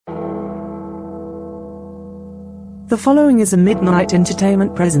The following is a Midnight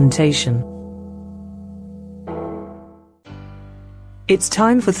Entertainment presentation. It's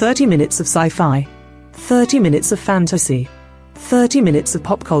time for 30 minutes of sci-fi, 30 minutes of fantasy, 30 minutes of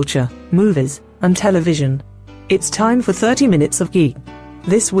pop culture, movies, and television. It's time for 30 minutes of geek.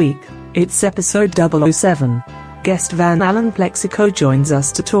 This week, it's episode 007. Guest Van Allen Plexico joins us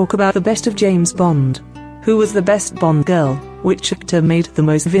to talk about the best of James Bond. Who was the best Bond girl? Which actor made the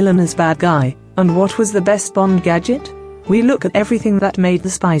most villainous bad guy? And what was the best Bond gadget? We look at everything that made the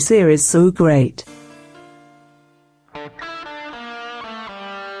spy series so great.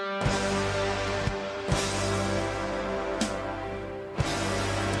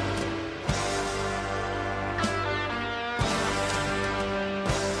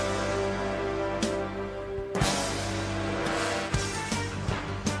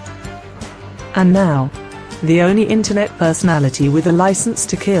 And now, the only internet personality with a license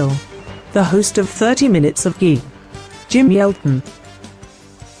to kill, the host of 30 Minutes of Geek, Jim Yelton.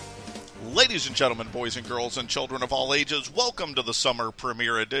 Ladies and gentlemen, boys and girls, and children of all ages, welcome to the summer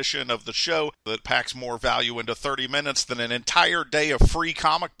premiere edition of the show that packs more value into 30 minutes than an entire day of free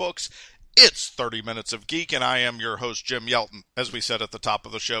comic books. It's 30 Minutes of Geek, and I am your host, Jim Yelton. As we said at the top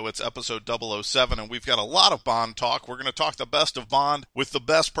of the show, it's episode 007, and we've got a lot of Bond talk. We're going to talk the best of Bond with the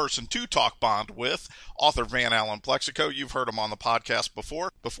best person to talk Bond with, author Van Allen Plexico. You've heard him on the podcast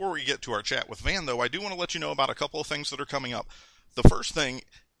before. Before we get to our chat with Van, though, I do want to let you know about a couple of things that are coming up. The first thing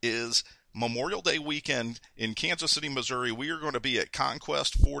is Memorial Day weekend in Kansas City, Missouri. We are going to be at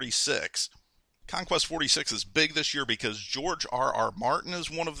Conquest 46. Conquest 46 is big this year because George R.R. Martin is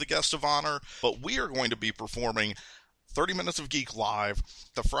one of the guests of honor, but we are going to be performing 30 Minutes of Geek live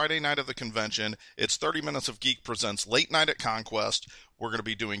the Friday night of the convention. It's 30 Minutes of Geek presents Late Night at Conquest. We're going to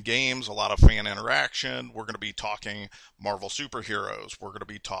be doing games, a lot of fan interaction. We're going to be talking Marvel superheroes. We're going to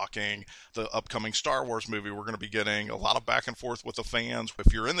be talking the upcoming Star Wars movie. We're going to be getting a lot of back and forth with the fans.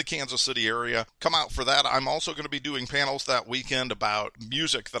 If you're in the Kansas City area, come out for that. I'm also going to be doing panels that weekend about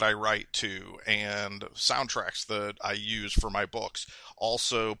music that I write to and soundtracks that I use for my books.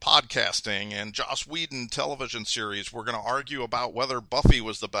 Also podcasting and Joss Whedon television series. We're going to argue about whether Buffy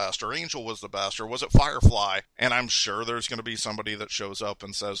was the best or Angel was the best or was it Firefly. And I'm sure there's going to be somebody that shows up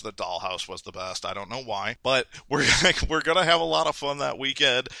and says that Dollhouse was the best. I don't know why, but we're going to have a lot of fun that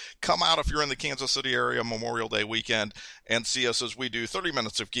weekend. Come out if you're in the Kansas City area Memorial Day weekend and see us as we do 30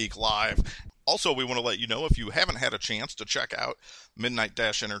 Minutes of Geek live. Also, we want to let you know if you haven't had a chance to check out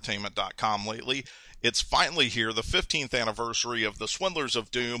midnight-entertainment.com lately, it's finally here, the 15th anniversary of The Swindlers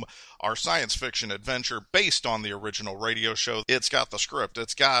of Doom, our science fiction adventure based on the original radio show. It's got the script,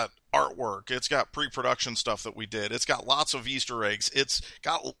 it's got artwork, it's got pre-production stuff that we did, it's got lots of Easter eggs, it's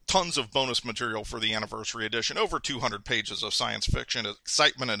got tons of bonus material for the anniversary edition, over 200 pages of science fiction,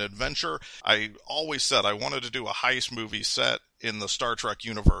 excitement, and adventure. I always said I wanted to do a heist movie set in the Star Trek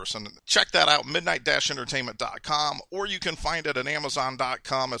universe, and check that out, midnight-entertainment.com, or you can find it at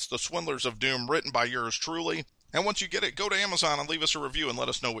amazon.com. It's The Swindlers of Doom, written by yours truly, and once you get it, go to Amazon and leave us a review and let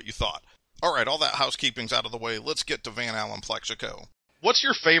us know what you thought. Alright, all that housekeeping's out of the way, let's get to Van Allen Plexico. What's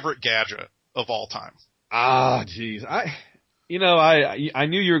your favorite gadget of all time? Geez. I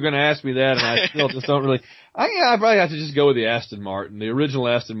knew you were going to ask me that, and I still just don't really. I probably have to just go with the Aston Martin, the original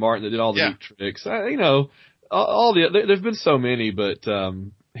Aston Martin that did all the neat tricks. There's been so many, but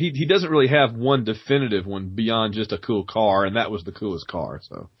he doesn't really have one definitive one beyond just a cool car, and that was the coolest car.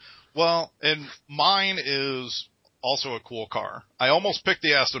 So. Well, and mine is also a cool car. I almost picked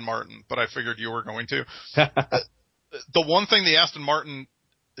the Aston Martin, but I figured you were going to. The one thing the Aston Martin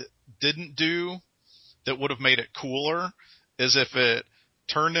didn't do that would have made it cooler is if it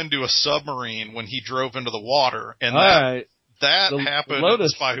turned into a submarine when he drove into the water. And that happened in The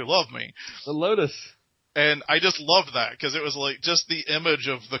Spy Who Loved Me. The Lotus. And I just loved that because it was like just the image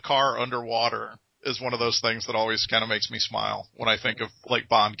of the car underwater is one of those things that always kind of makes me smile when I think of like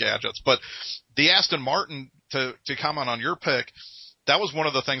Bond gadgets. But the Aston Martin, to comment on your pick, that was one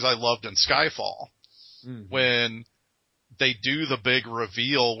of the things I loved in Skyfall. Mm-hmm. When they do the big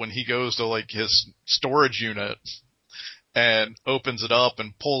reveal when he goes to like his storage unit and opens it up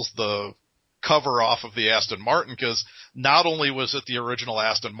and pulls the cover off of the Aston Martin, because not only was it the original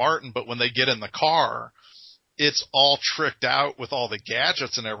Aston Martin, but when they get in the car, it's all tricked out with all the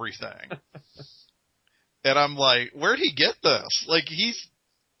gadgets and everything. And I'm like, where'd he get this? Like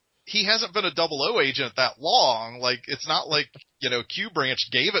he hasn't been a 00 agent that long. Like it's not like, Q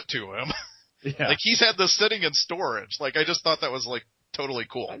Branch gave it to him. Yeah. Like he's had this sitting in storage. Like I just thought that was like totally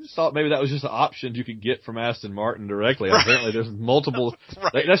cool. I just thought maybe that was just options you could get from Aston Martin directly. Right. Apparently, there's multiple.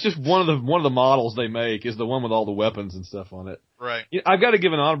 Right. That's just one of the models they make is the one with all the weapons and stuff on it. Right. I've got to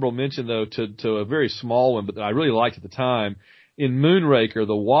give an honorable mention though to a very small one, but that I really liked at the time. In Moonraker,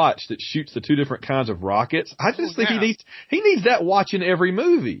 the watch that shoots the two different kinds of rockets. I just think he needs that watch in every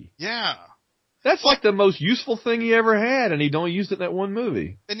movie. Yeah. That's like the most useful thing he ever had, and he don't use it in that one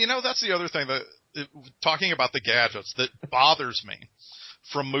movie. And that's the other thing talking about the gadgets that bothers me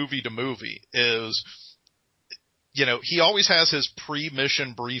from movie to movie is, he always has his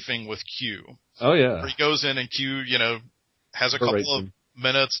pre-mission briefing with Q. Oh yeah. Where he goes in and Q, has a couple of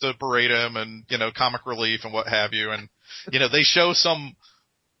minutes to berate him and, comic relief and what have you. And, they show some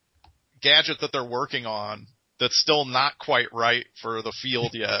gadget that they're working on that's still not quite right for the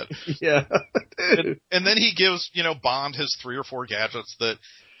field yet. Yeah. and then he gives, Bond his 3 or 4 gadgets that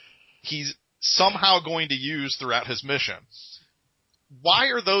he's somehow going to use throughout his mission. Why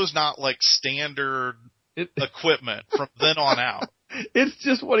are those not like standard equipment from then on out? It's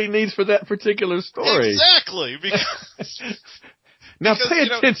just what he needs for that particular story. Exactly. Because now pay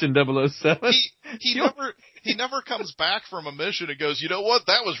attention, 007. He never comes back from a mission and goes, you know what,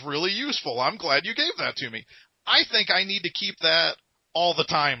 that was really useful. I'm glad you gave that to me. I think I need to keep that all the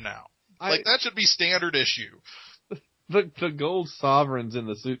time now. That should be standard issue. The gold sovereigns in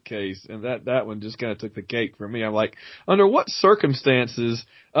the suitcase, and that one just kind of took the cake for me. I'm like, under what circumstances,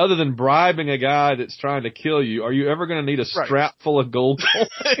 other than bribing a guy that's trying to kill you, are you ever going to need a strap full of gold coins?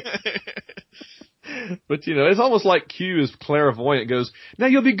 But, it's almost like Q is clairvoyant. Goes, now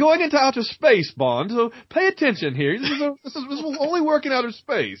you'll be going into outer space, Bond, so pay attention here. This will only work in outer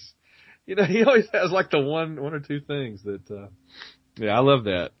space. He always has like the one or two things that, I love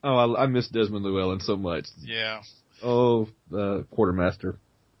that. Oh, I miss Desmond Llewellyn so much. Yeah. Oh, Quartermaster.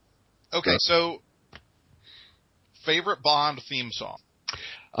 Okay, so favorite Bond theme song?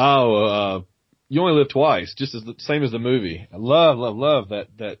 Oh, You Only Live Twice, just as the same as the movie. I love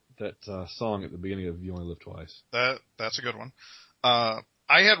that song at the beginning of You Only Live Twice. That's a good one. I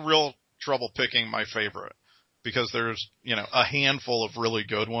had real trouble picking my favorite because there's a handful of really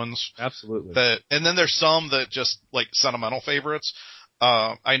good ones. Absolutely. And then there's some that just like sentimental favorites.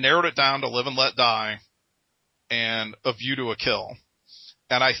 I narrowed it down to Live and Let Die and A View to a Kill.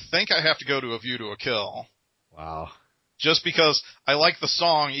 And I think I have to go to A View to a Kill. Wow. Just because I like the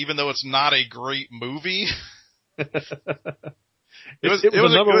song, even though it's not a great movie. It was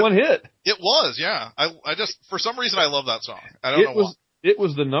a number one hit. It was, yeah. I just, for some reason, I love that song. I don't know why. It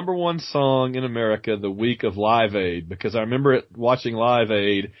was the number one song in America the week of Live Aid, because I remember watching Live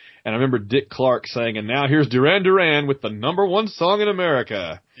Aid, and I remember Dick Clark saying, and now here's Duran Duran with the number one song in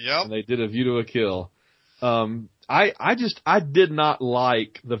America. Yep. And they did A View to a Kill. I did not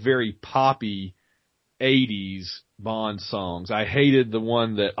like the very poppy 80s Bond songs. I hated the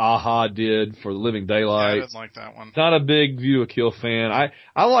one that A-ha did for The Living Daylights. Yeah, I didn't like that one. Not a big View to a Kill fan.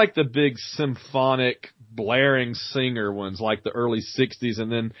 I like the big symphonic, blaring singer ones like the early 60s,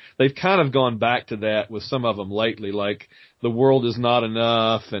 and then they've kind of gone back to that with some of them lately, like The World Is Not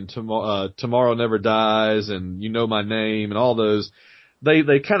Enough and Tomorrow Never Dies and You Know My Name and all those. They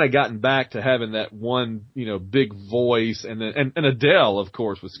kind of gotten back to having that one, big voice, and then and Adele, of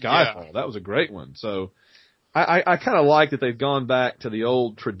course, with Skyfall. Yeah. That was a great one. So I kind of like that they've gone back to the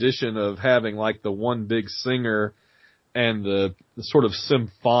old tradition of having like the one big singer and the sort of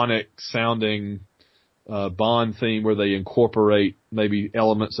symphonic sounding Bond theme where they incorporate maybe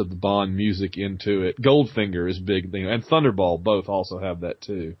elements of the Bond music into it. Goldfinger is big, and Thunderball both also have that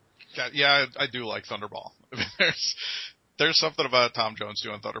too. Yeah, I do like Thunderball. There's something about Tom Jones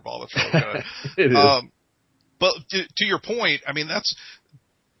doing Thunderball that's really good. It is. But to your point, I mean,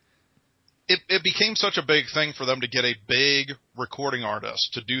 it became such a big thing for them to get a big recording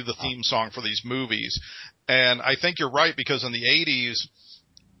artist to do the theme song for these movies. And I think you're right, because in the 80s,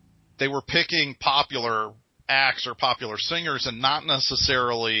 they were picking popular acts or popular singers and not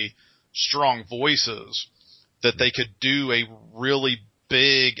necessarily strong voices that they could do a really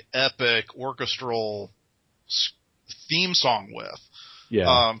big, epic, orchestral theme song with.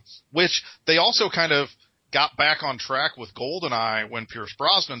 Yeah. Which they also kind of got back on track with GoldenEye when Pierce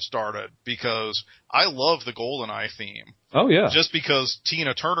Brosnan started, because I love the GoldenEye theme. Oh, yeah. Just because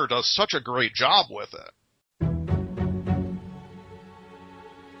Tina Turner does such a great job with it.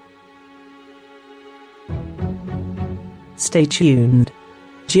 Stay tuned.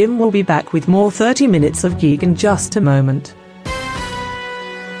 Jim will be back with more 30 Minutes of Geek in just a moment.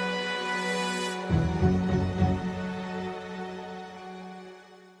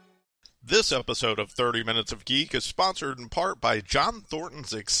 This This episode of 30 Minutes of Geek is sponsored in part by John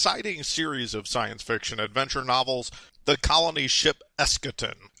Thornton's exciting series of science fiction adventure novels, The Colony Ship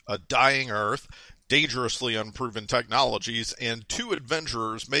Eschaton, A Dying Earth, Dangerously Unproven Technologies, and two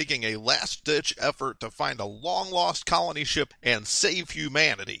adventurers making a last-ditch effort to find a long-lost colony ship and save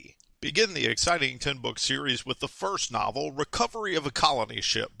humanity. Begin the exciting 10-book series with the first novel, Recovery of a Colony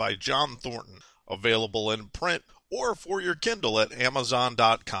Ship by John Thornton, available in print or for your Kindle at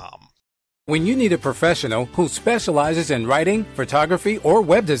Amazon.com. When you need a professional who specializes in writing, photography, or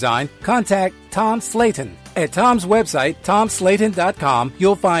web design, contact Tom Slayton. At Tom's website, TomSlayton.com,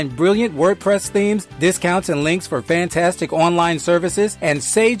 you'll find brilliant WordPress themes, discounts and links for fantastic online services, and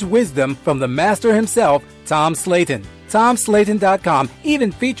sage wisdom from the master himself, Tom Slayton. TomSlayton.com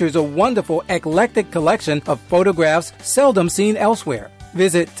even features a wonderful eclectic collection of photographs seldom seen elsewhere.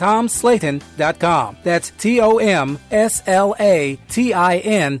 Visit TomSlayton.com. That's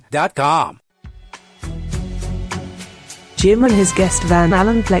TomSlatin.com. Jim and his guest Van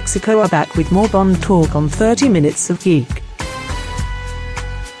Allen Plexico are back with more Bond talk on 30 Minutes of Geek.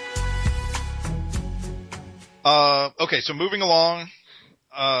 Okay, so moving along,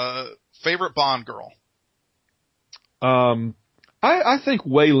 favorite Bond girl? I think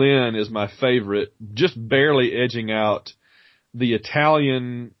Wei Lin is my favorite, just barely edging out the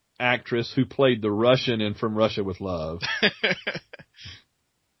Italian actress who played the Russian in From Russia with Love.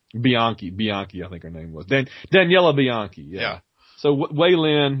 Bianchi, I think her name was. Daniela Bianchi, yeah. So Wei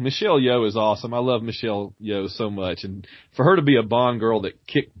Lin, Michelle Yeoh is awesome. I love Michelle Yeoh so much. And for her to be a Bond girl that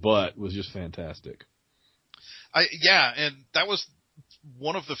kicked butt was just fantastic. And that was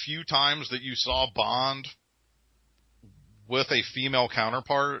one of the few times that you saw Bond with a female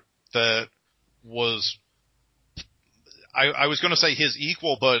counterpart that was, I was going to say his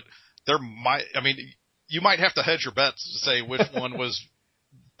equal, but you might have to hedge your bets to say which one was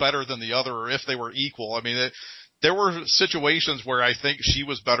better than the other, or if they were equal. I mean, there were situations where I think she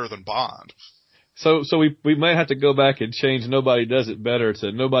was better than Bond. So we might have to go back and change "Nobody Does It Better"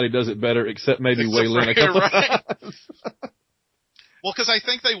 to "Nobody Does It Better Except Maybe Wei Lin." Right. Well, because I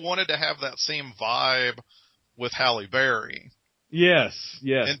think they wanted to have that same vibe with Halle Berry. Yes.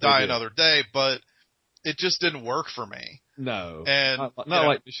 And Die Another Day, but it just didn't work for me. No. And not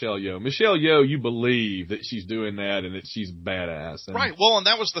like Michelle Yeoh. Michelle Yeoh, you believe that she's doing that and that she's badass. Right. Well, and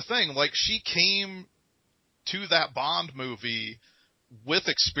that was the thing. Like, she came to that Bond movie with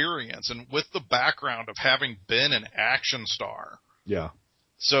experience and with the background of having been an action star. Yeah.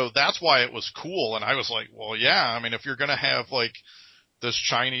 So that's why it was cool. And I was like, well, yeah, I mean, if you're going to have, like, this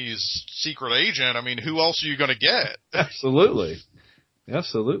Chinese secret agent, I mean, who else are you going to get? Absolutely.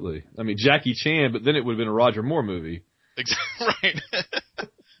 I mean, Jackie Chan, but then it would have been a Roger Moore movie. Exactly.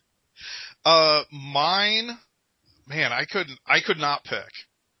 Right. Mine, man, I could not pick.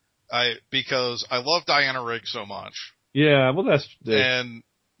 Because I love Diana Rigg so much. Yeah, well, and,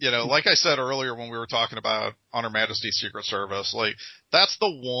 like I said earlier when we were talking about On Her Majesty's Secret Service, like, that's the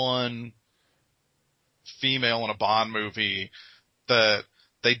one female in a Bond movie that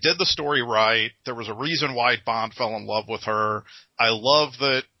they did the story right. There was a reason why Bond fell in love with her. I love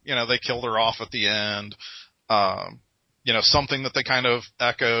that, they killed her off at the end. Something that they kind of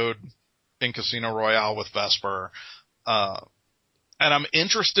echoed in Casino Royale with Vesper. And I'm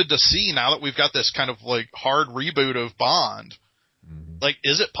interested to see, now that we've got this kind of, like, hard reboot of Bond, like,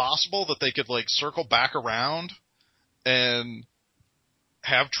 is it possible that they could, like, circle back around and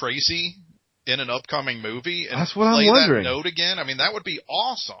have Tracy in an upcoming movie and that's what I'm play wondering. That note again? I mean, that would be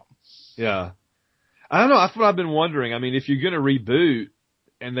awesome. Yeah. I don't know. That's what I've been wondering. I mean, if you're going to reboot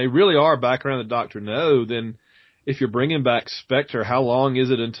and they really are back around the Dr. No, then if you're bringing back Spectre, how long is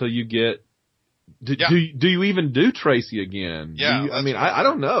it until you get do you even do Tracy again? Yeah. I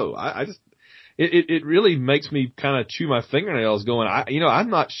don't know. I just it really makes me kind of chew my fingernails going, I'm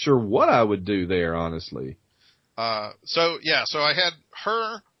not sure what I would do there, honestly. So I had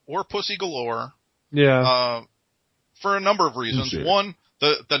her or Pussy Galore. Yeah. For a number of reasons. Sure. One,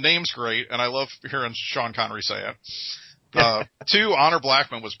 the name's great, and I love hearing Sean Connery say it. Two, Honor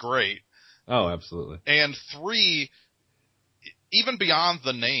Blackman was great. Oh, absolutely. And three, even beyond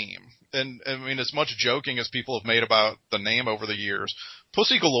the name, and I mean, as much joking as people have made about the name over the years,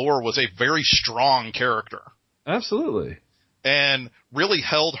 Pussy Galore was a very strong character. Absolutely. And really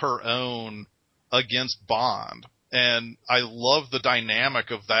held her own against Bond. And I love the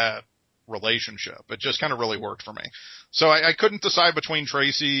dynamic of that relationship. It just kind of really worked for me. So I couldn't decide between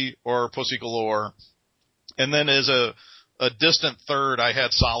Tracy or Pussy Galore. And then as a distant third, I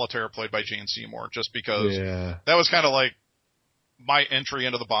had Solitaire played by Jane Seymour, just because that was kind of like my entry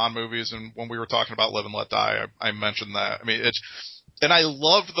into the Bond movies. And when we were talking about Live and Let Die, I mentioned that. I mean, And I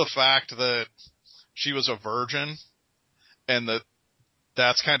loved the fact that she was a virgin, and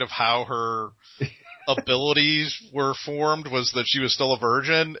that's kind of how her abilities were formed, was that she was still a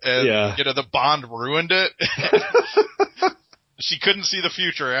virgin, and the Bond ruined it. She couldn't see the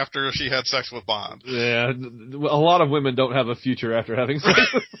future after she had sex with Bond. Yeah, a lot of women don't have a future after having sex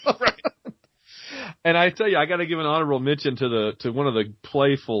with Bond. Right. And I tell you, I got to give an honorable mention to one of the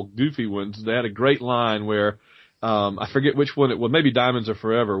playful, goofy ones. They had a great line where I forget which one it was. Maybe Diamonds Are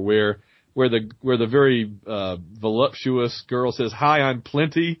Forever, where the very voluptuous girl says, "Hi, I'm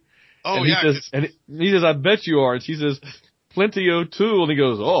Plenty." Oh, and he says, "I bet you are." And she says, "Plenty O'Toole." And he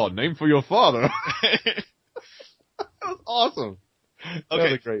goes, "Oh, name for your father." That was awesome.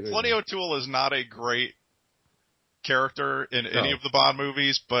 Okay, Plenty O'Toole is not a great character in any of the Bond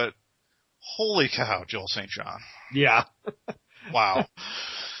movies, but holy cow, Jill St. John. Yeah. Wow.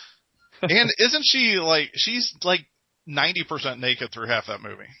 And isn't she she's 90% naked through half that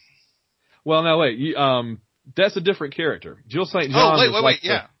movie? Well, now wait, that's a different character. Jill St. John. Oh, wait,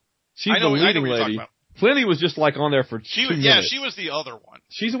 yeah. She's the leading lady. Plenty was just on there for 2 minutes. Yeah, she was the other one.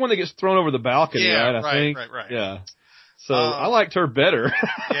 She's the one that gets thrown over the balcony, right? I think. Right. Yeah. So I liked her better.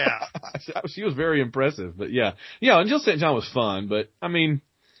 Yeah. She was very impressive, but yeah. Yeah, and Jill St. John was fun, but I mean,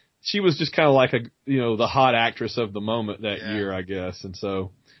 she was just kind of like the hot actress of the moment that year, I guess. And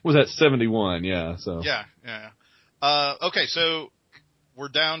so, was that 71? Yeah, so. Yeah. Okay, so we're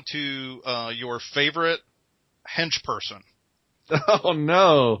down to your favorite hench person. Oh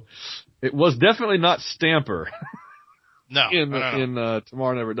no. It was definitely not Stamper. No. in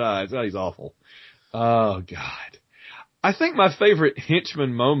Tomorrow Never Dies. Oh, he's awful. Oh God. I think my favorite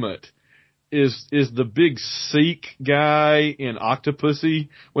henchman moment is the big Sikh guy in Octopussy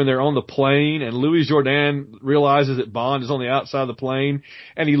when they're on the plane and Louis Jourdan realizes that Bond is on the outside of the plane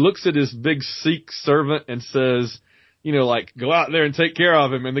and he looks at his big Sikh servant and says, go out there and take care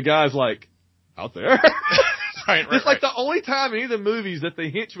of him. And the guy's like, out there? Right. It's the only time in any of the movies that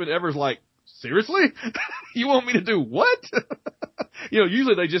the henchman ever's like, seriously? You want me to do what?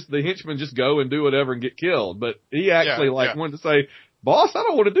 Usually the henchmen just go and do whatever and get killed. But he actually wanted to say, boss, I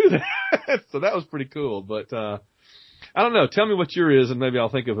don't want to do that. So that was pretty cool. But, I don't know. Tell me what yours is and maybe I'll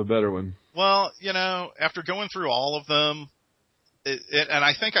think of a better one. Well, after going through all of them, and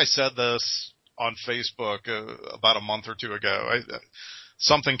I think I said this on Facebook about a month or two ago,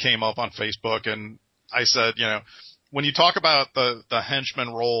 something came up on Facebook and I said, when you talk about the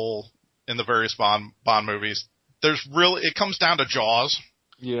henchman role in the various Bond movies, it comes down to Jaws,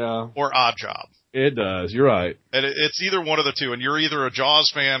 or Odd Job. It does. You're right. And it's either one of the two, and you're either a Jaws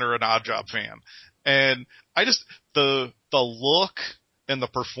fan or an Odd Job fan. And I just the look and the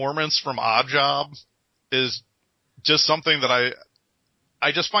performance from Odd Job is just something that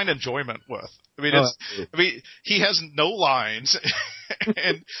I just find enjoyment with. I mean, he has no lines,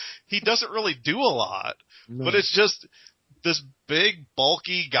 and he doesn't really do a lot, but it's just this big,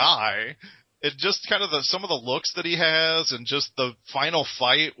 bulky guy. It just kind of some of the looks that he has, and just the final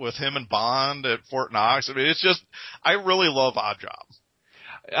fight with him and Bond at Fort Knox. I mean, it's just, I really love Odd Job.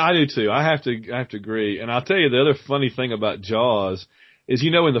 I do too. I have to agree. And I'll tell you the other funny thing about Jaws is,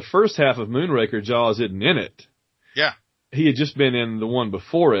 in the first half of Moonraker, Jaws isn't in it. Yeah. He had just been in the one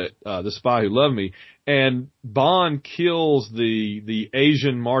before it, The Spy Who Loved Me, and Bond kills the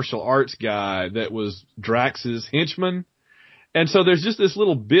Asian martial arts guy that was Drax's henchman. And so there's just this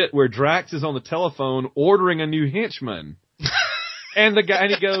little bit where Drax is on the telephone ordering a new henchman. And the guy,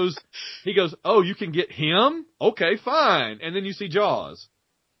 and he goes, oh, you can get him? Okay, fine. And then you see Jaws.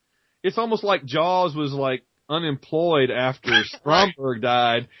 It's almost like Jaws was unemployed after Stromberg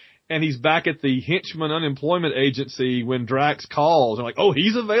died. And he's back at the henchman unemployment agency when Drax calls. And oh,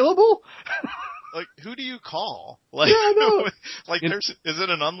 he's available? Who do you call? Is it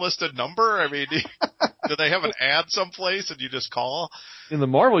an unlisted number? I mean, do they have an ad someplace and you just call? In the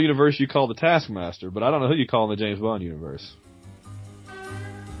Marvel universe, you call the Taskmaster, but I don't know who you call in the James Bond universe.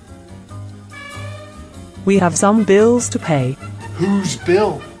 We have some bills to pay. Whose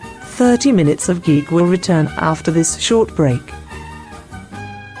bill? 30 Minutes of Geek will return after this short break.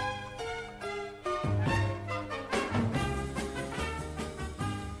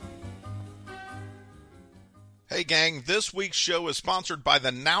 Hey gang, this week's show is sponsored by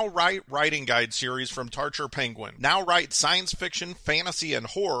the Now Write Writing Guide series from Tarcher Penguin. Now Write Science Fiction, Fantasy, and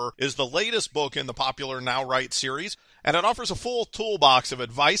Horror is the latest book in the popular Now Write series, and it offers a full toolbox of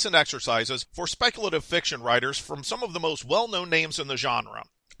advice and exercises for speculative fiction writers from some of the most well-known names in the genre.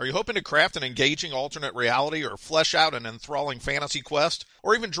 Are you hoping to craft an engaging alternate reality or flesh out an enthralling fantasy quest,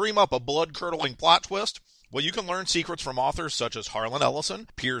 or even dream up a blood-curdling plot twist? Well, you can learn secrets from authors such as Harlan Ellison,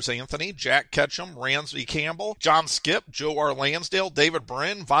 Piers Anthony, Jack Ketchum, Ramsey Campbell, John Skipp, Joe R. Lansdale, David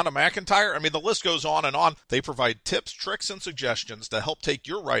Brin, Vonda McIntyre. I mean, the list goes on and on. They provide tips, tricks, and suggestions to help take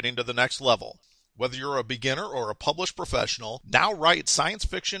your writing to the next level. Whether you're a beginner or a published professional, Now Write Science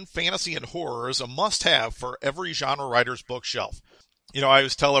Fiction, Fantasy, and Horror is a must-have for every genre writer's bookshelf. You know, I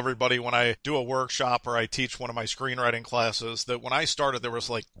always tell everybody when I do a workshop or I teach one of my screenwriting classes that when I started, there was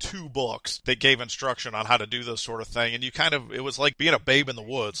like 2 books that gave instruction on how to do this sort of thing. And it was like being a babe in the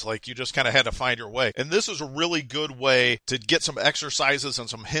woods. Like you just kind of had to find your way. And this is a really good way to get some exercises and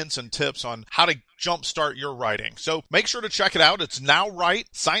some hints and tips on how to jumpstart your writing. So make sure to check it out. It's Now Write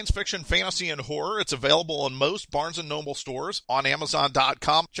Science Fiction, Fantasy, and Horror. It's available in most Barnes & Noble stores, on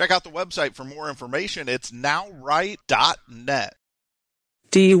Amazon.com. Check out the website for more information. It's nowwrite.net.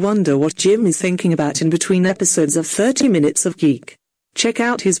 Do you wonder what Jim is thinking about in between episodes of 30 Minutes of Geek? Check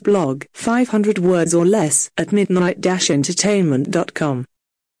out his blog, 500 Words or Less, at midnight-entertainment.com.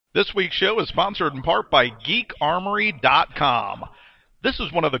 This week's show is sponsored in part by GeekArmory.com. This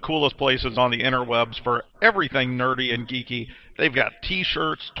is one of the coolest places on the interwebs for everything nerdy and geeky. They've got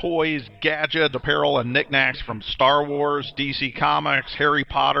t-shirts, toys, gadgets, apparel, and knickknacks from Star Wars, DC Comics, Harry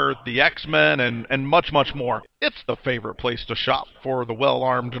Potter, the X-Men, and much, much more. It's the favorite place to shop for the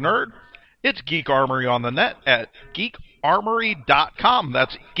well-armed nerd. It's Geek Armory on the net at GeekArmory.com.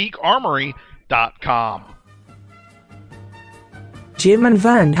 That's GeekArmory.com. Jim and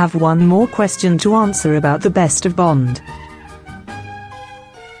Van have one more question to answer about the best of Bond.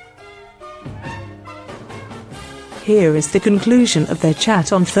 Here is the conclusion of their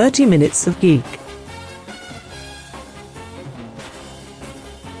chat on 30 Minutes of Geek.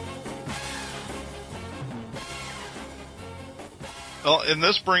 Well, and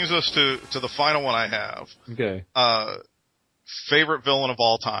this brings us to the final one I have. Okay. Favorite villain of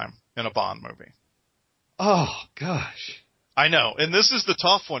all time in a Bond movie. Oh, gosh. I know, and this is the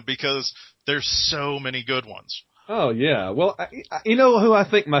tough one because there's so many good ones. Oh, yeah. Well, you know who I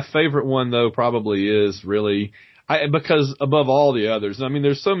think my favorite one, though, probably is really... because above all the others, I mean,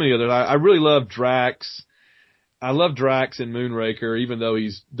 there's so many others. I really love Drax. I love Drax in Moonraker, even though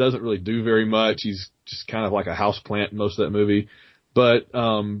he doesn't really do very much. He's just kind of like a houseplant in most of that movie. But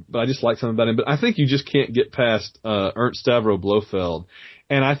I just like something about him. But I think you just can't get past Ernst Stavro Blofeld.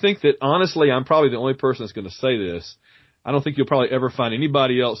 And I think that, honestly, I'm probably the only person that's going to say this. I don't think you'll probably ever find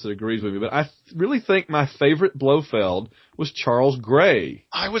anybody else that agrees with me, but I really think my favorite Blofeld was Charles Gray.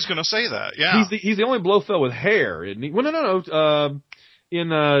 I was going to say that, yeah. He's the only Blofeld with hair, isn't he? Well, no. In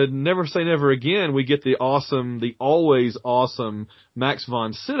Never Say Never Again, we get the always awesome Max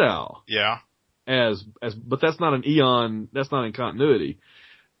von Sydow. Yeah. But that's not in continuity.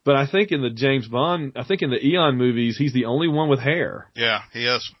 But I think in the in the Eon movies, he's the only one with hair. Yeah, he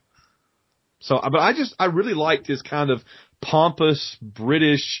is. So, but I really liked his kind of pompous,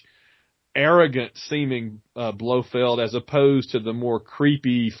 British, arrogant seeming Blofeld as opposed to the more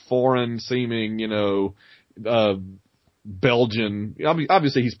creepy, foreign seeming, Belgian.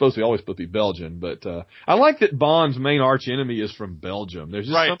 Obviously, he's always supposed to be Belgian, but I like that Bond's main arch enemy is from Belgium. There's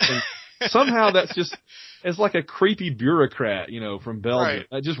just something somehow that's just it's like a creepy bureaucrat, from Belgium. Right.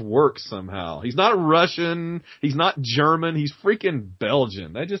 That just works somehow. He's not Russian. He's not German. He's freaking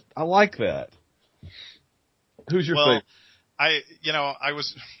Belgian. I like that. Who's your favorite? It's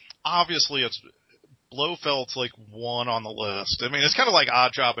Blofeld's like one on the list. I mean, it's kind of like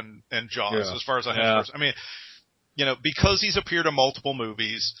Oddjob and Jaws as far as I know. I mean, because he's appeared in multiple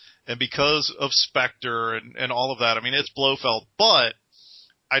movies and because of Spectre and all of that, I mean, it's Blofeld. But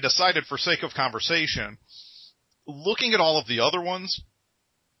I decided for sake of conversation, looking at all of the other ones,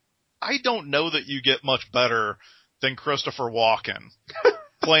 I don't know that you get much better than Christopher Walken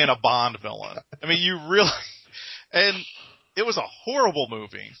playing a Bond villain. I mean, you really... And it was a horrible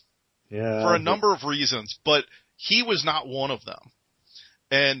movie for a number of reasons, but he was not one of them.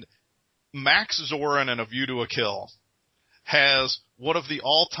 And Max Zorin in A View to a Kill has one of the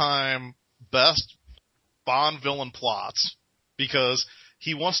all-time best Bond villain plots because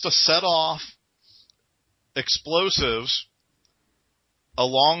he wants to set off explosives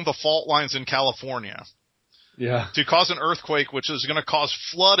along the fault lines in California to cause an earthquake, which is going to cause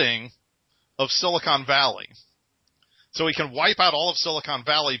flooding of Silicon Valley. So he can wipe out all of Silicon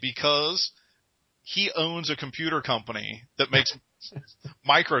Valley because he owns a computer company that makes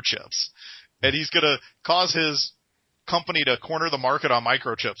microchips. And he's going to cause his company to corner the market on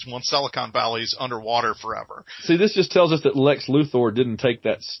microchips once Silicon Valley's underwater forever. See, this just tells us that Lex Luthor didn't take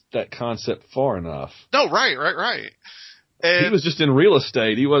that concept far enough. No, right. And he was just in real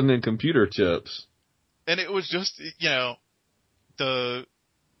estate. He wasn't in computer chips. And it was just, the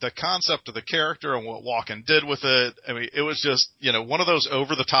the concept of the character and what Walken did with it, I mean, it was just, one of those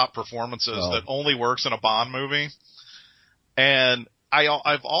over-the-top performances that only works in a Bond movie. And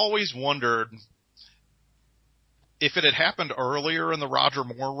I've always wondered if it had happened earlier in the Roger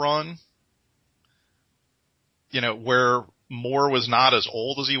Moore run, where Moore was not as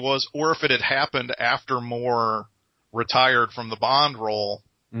old as he was, or if it had happened after Moore retired from the Bond role,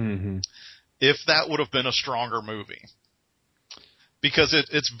 if that would have been a stronger movie. Because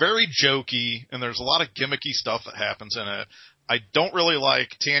it's very jokey, and there's a lot of gimmicky stuff that happens in it. I don't really like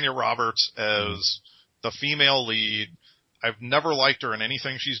Tanya Roberts as the female lead. I've never liked her in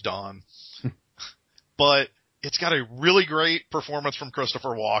anything she's done. But it's got a really great performance from Christopher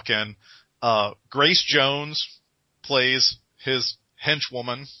Walken. Grace Jones plays his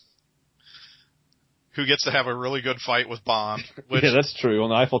henchwoman, who gets to have a really good fight with Bond. Which, yeah, that's true. On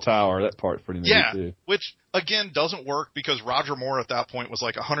the Eiffel Tower, that part's pretty neat, too. Which, again, doesn't work because Roger Moore at that point was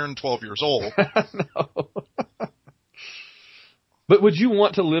like 112 years old. No. But would you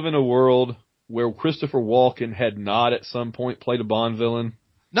want to live in a world where Christopher Walken had not at some point played a Bond villain?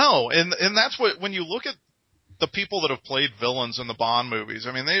 No, and that's what, when you look at the people that have played villains in the Bond movies,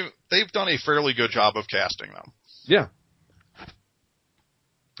 I mean, they've done a fairly good job of casting them. Yeah.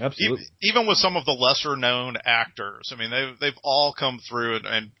 Absolutely. Even with some of the lesser known actors, I mean, they've all come through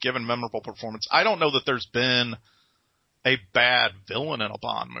and given memorable performance. I don't know that there's been a bad villain in a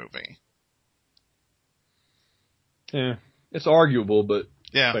Bond movie. Yeah, it's arguable, but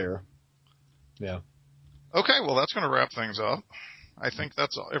yeah. Fair. Yeah. Okay, well, that's going to wrap things up. I think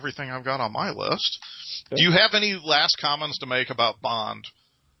that's everything I've got on my list. Okay. Do you have any last comments to make about Bond?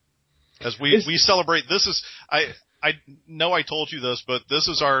 As we celebrate, this is, I know I told you this, but this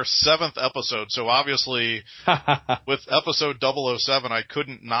is our 7th episode, so obviously with episode 007, I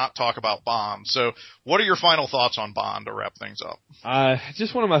couldn't not talk about Bond. So what are your final thoughts on Bond to wrap things up?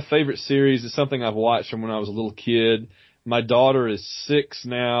 Just one of my favorite series. It's something I've watched from when I was a little kid. My daughter is 6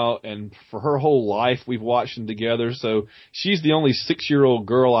 now, and for her whole life we've watched them together, so she's the only 6-year-old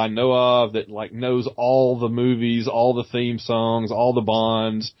girl I know of that knows all the movies, all the theme songs, all the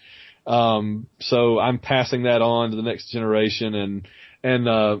Bonds. So I'm passing that on to the next generation, and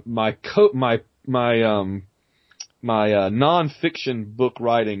my nonfiction book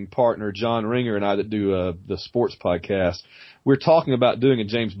writing partner John Ringer and I that do the sports podcast, we're talking about doing a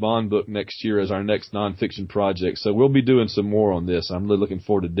James Bond book next year as our next nonfiction project. So we'll be doing some more on this. I'm really looking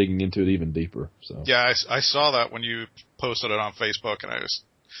forward to digging into it even deeper. So yeah, I saw that when you posted it on Facebook, and I just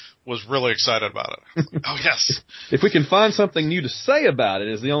was really excited about it. Oh, yes. If we can find something new to say about it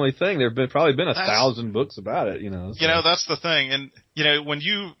is the only thing. There have probably been 1,000 books about it, So. That's the thing. And, when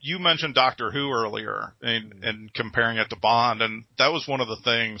you mentioned Doctor Who earlier and comparing it to Bond, and that was one of the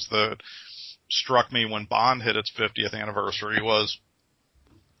things that struck me when Bond hit its 50th anniversary was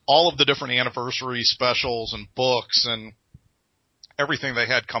all of the different anniversary specials and books and everything they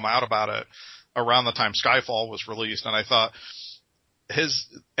had come out about it around the time Skyfall was released. And I thought, has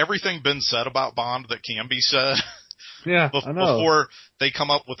everything been said about Bond that can be said? Yeah, I know. Before they come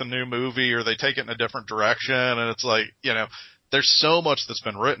up with a new movie or they take it in a different direction, and it's like, there's so much that's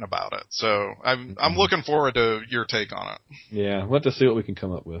been written about it. So I'm looking forward to your take on it. Yeah, we'll have to see what we can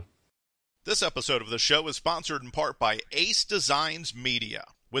come up with. This episode of the show is sponsored in part by Ace Designs Media.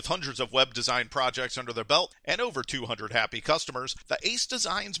 With hundreds of web design projects under their belt and over 200 happy customers, the Ace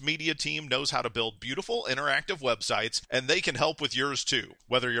Designs Media team knows how to build beautiful, interactive websites, and they can help with yours too.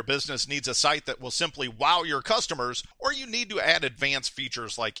 Whether your business needs a site that will simply wow your customers, or you need to add advanced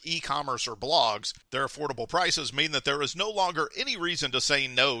features like e-commerce or blogs, their affordable prices mean that there is no longer any reason to say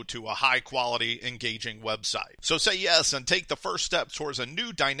no to a high-quality, engaging website. So say yes and take the first step towards a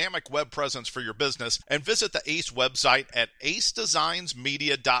new dynamic web presence for your business and visit the Ace website at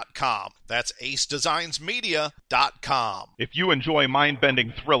acedesignsmedia.com. That's acedesignsmedia.com. If you enjoy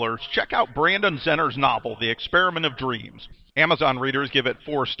mind-bending thrillers, check out Brandon Zenner's novel, The Experiment of Dreams. Amazon readers give it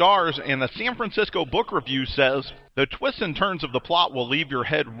 4 stars, and the San Francisco Book Review says, the twists and turns of the plot will leave your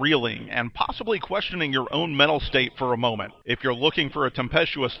head reeling and possibly questioning your own mental state for a moment. If you're looking for a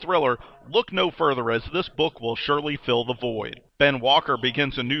tempestuous thriller, look no further, as this book will surely fill the void. Ben Walker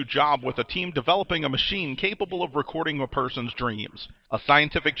begins a new job with a team developing a machine capable of recording a person's dreams. A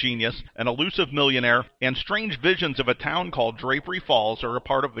scientific genius, an elusive millionaire, and strange visions of a town called Drapery Falls are a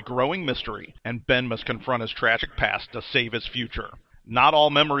part of the growing mystery, and Ben must confront his tragic past to save his future. Not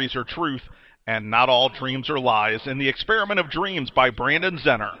all memories are truth, and not all dreams are lies, in The Experiment of Dreams by Brandon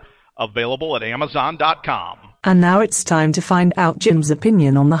Zenner. Available at Amazon.com. And now it's time to find out Jim's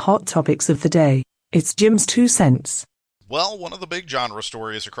opinion on the hot topics of the day. It's Jim's 2 cents. Well, one of the big genre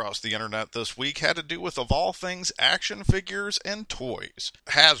stories across the internet this week had to do with, of all things, action figures and toys.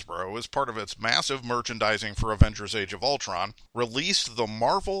 Hasbro, as part of its massive merchandising for Avengers Age of Ultron, released the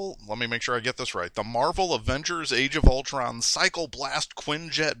Marvel, let me make sure I get this right, the Marvel Avengers Age of Ultron Cycle Blast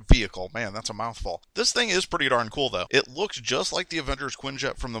Quinjet vehicle. Man, that's a mouthful. This thing is pretty darn cool, though. It looks just like the Avengers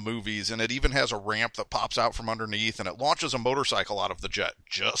Quinjet from the movies, and it even has a ramp that pops out from underneath, and it launches a motorcycle out of the jet,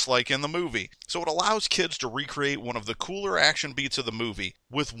 just like in the movie. So it allows kids to recreate one of the cooler action beats of the movie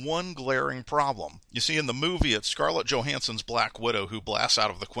with one glaring problem. You see, in the movie, it's Scarlett Johansson's Black Widow who blasts out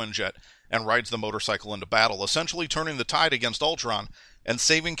of the Quinjet and rides the motorcycle into battle, essentially turning the tide against Ultron and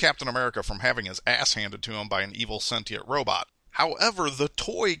saving Captain America from having his ass handed to him by an evil sentient robot. However, the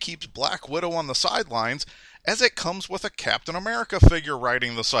toy keeps Black Widow on the sidelines as it comes with a Captain America figure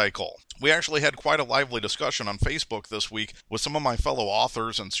riding the cycle. We actually had quite a lively discussion on Facebook this week with some of my fellow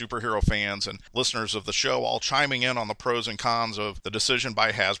authors and superhero fans and listeners of the show all chiming in on the pros and cons of the decision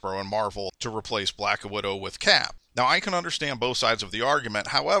by Hasbro and Marvel to replace Black Widow with Cap. Now, I can understand both sides of the argument.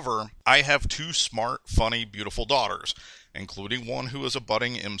 However, I have two smart, funny, beautiful daughters, including one who is a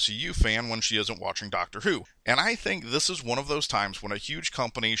budding MCU fan when she isn't watching Doctor Who. And I think this is one of those times when a huge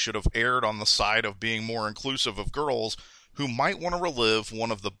company should have erred on the side of being more inclusive of girls who might want to relive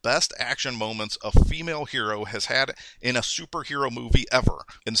one of the best action moments a female hero has had in a superhero movie ever,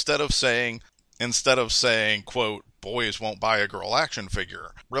 instead of saying, quote, boys won't buy a girl action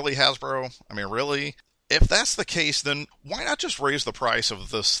figure. Really, Hasbro? I mean, really? If that's the case, then why not just raise the price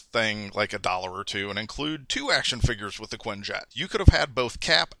of this thing like $1 or $2 and include 2 action figures with the Quinjet? You could have had both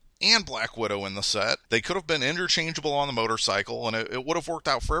Cap and Black Widow in the set. They could have been interchangeable on the motorcycle, and it would have worked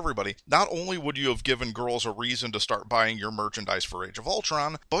out for everybody. Not only would you have given girls a reason to start buying your merchandise for Age of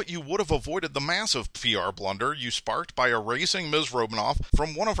Ultron, but you would have avoided the massive PR blunder you sparked by erasing Ms. Romanoff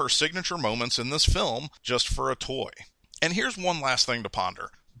from one of her signature moments in this film just for a toy. And here's one last thing to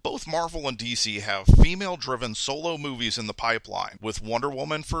ponder. Both Marvel and DC have female-driven solo movies in the pipeline, with Wonder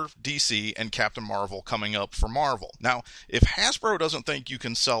Woman for DC and Captain Marvel coming up for Marvel. Now, if Hasbro doesn't think you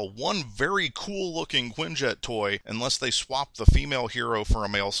can sell one very cool-looking Quinjet toy unless they swap the female hero for a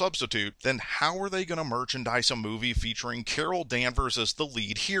male substitute, then how are they going to merchandise a movie featuring Carol Danvers as the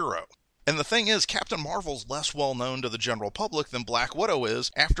lead hero? And the thing is, Captain Marvel's less well-known to the general public than Black Widow is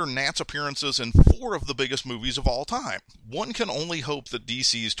after Nat's appearances in 4 of the biggest movies of all time. One can only hope that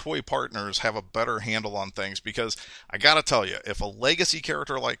DC's toy partners have a better handle on things, because I gotta tell you, if a legacy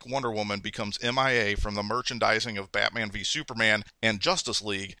character like Wonder Woman becomes MIA from the merchandising of Batman v Superman and Justice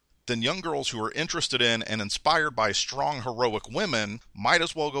League, then young girls who are interested in and inspired by strong, heroic women might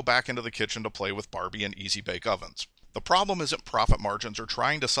as well go back into the kitchen to play with Barbie and Easy Bake Ovens. The problem isn't profit margins or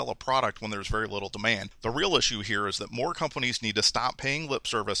trying to sell a product when there's very little demand. The real issue here is that more companies need to stop paying lip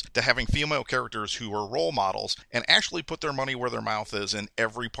service to having female characters who are role models and actually put their money where their mouth is in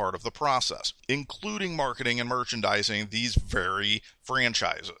every part of the process, including marketing and merchandising these very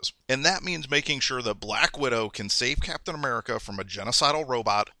franchises. And that means making sure that Black Widow can save Captain America from a genocidal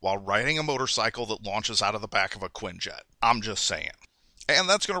robot while riding a motorcycle that launches out of the back of a Quinjet. I'm just saying. And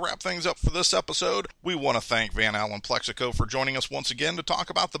that's going to wrap things up for this episode. We want to thank Van Allen Plexico for joining us once again to talk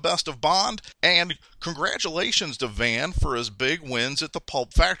about the best of Bond. And congratulations to Van for his big wins at the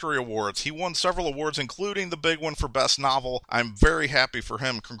Pulp Factory Awards. He won several awards, including the big one for Best Novel. I'm very happy for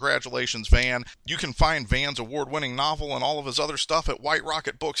him. Congratulations, Van. You can find Van's award-winning novel and all of his other stuff at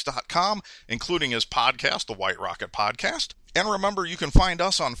whiterocketbooks.com, including his podcast, The White Rocket Podcast. And remember, you can find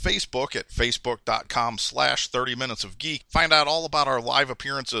us on Facebook at facebook.com/30minutesofgeek. Find out all about our live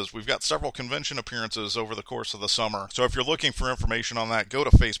appearances. We've got several convention appearances over the course of the summer. So if you're looking for information on that, go to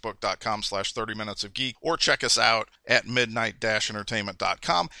facebook.com/30minutesofgeek or check us out at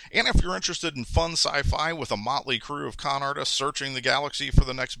midnight-entertainment.com. And if you're interested in fun sci-fi with a motley crew of con artists searching the galaxy for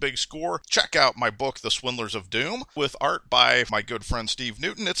the next big score, check out my book, The Swindlers of Doom, with art by my good friend Steve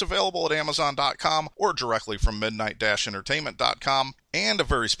Newton. It's available at amazon.com or directly from midnight-entertainment.com. And a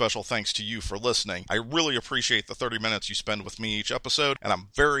very special thanks to you for listening. I really appreciate the 30 minutes you spend with me each episode, and I'm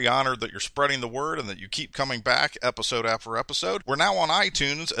very honored that you're spreading the word and that you keep coming back episode after episode. We're now on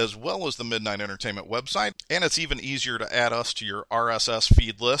iTunes as well as the Midnight Entertainment website, and it's even easier to add us to your RSS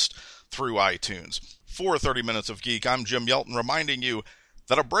feed list through iTunes. For 30 Minutes of Geek, I'm Jim Yelton, reminding you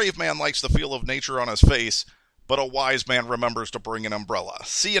that a brave man likes the feel of nature on his face, but a wise man remembers to bring an umbrella.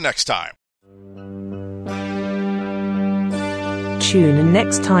 See you next time. Tune in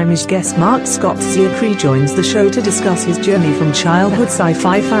next time as guest Mark Scott Ziakri joins the show to discuss his journey from childhood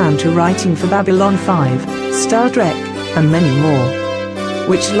sci-fi fan to writing for Babylon 5, Star Trek, and many more.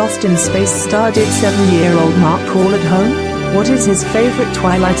 Which Lost in Space star did 7-year-old Mark call at home? What is his favorite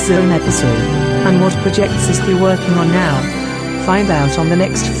Twilight Zone episode? And what projects is he working on now? Find out on the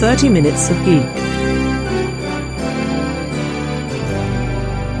next 30 Minutes of Geek.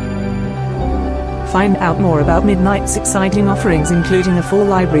 Find out more about Midnight's exciting offerings, including a full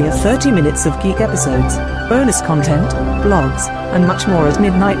library of 30 Minutes of Geek episodes, bonus content, blogs, and much more at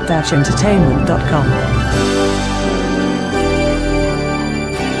midnight-entertainment.com.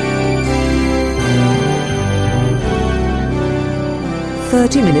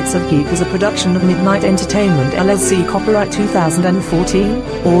 30 Minutes of Geek is a production of Midnight Entertainment LLC, copyright 2014,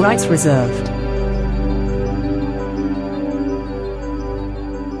 all rights reserved.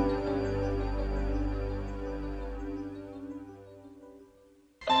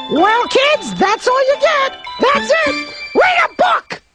 Well, kids, that's all you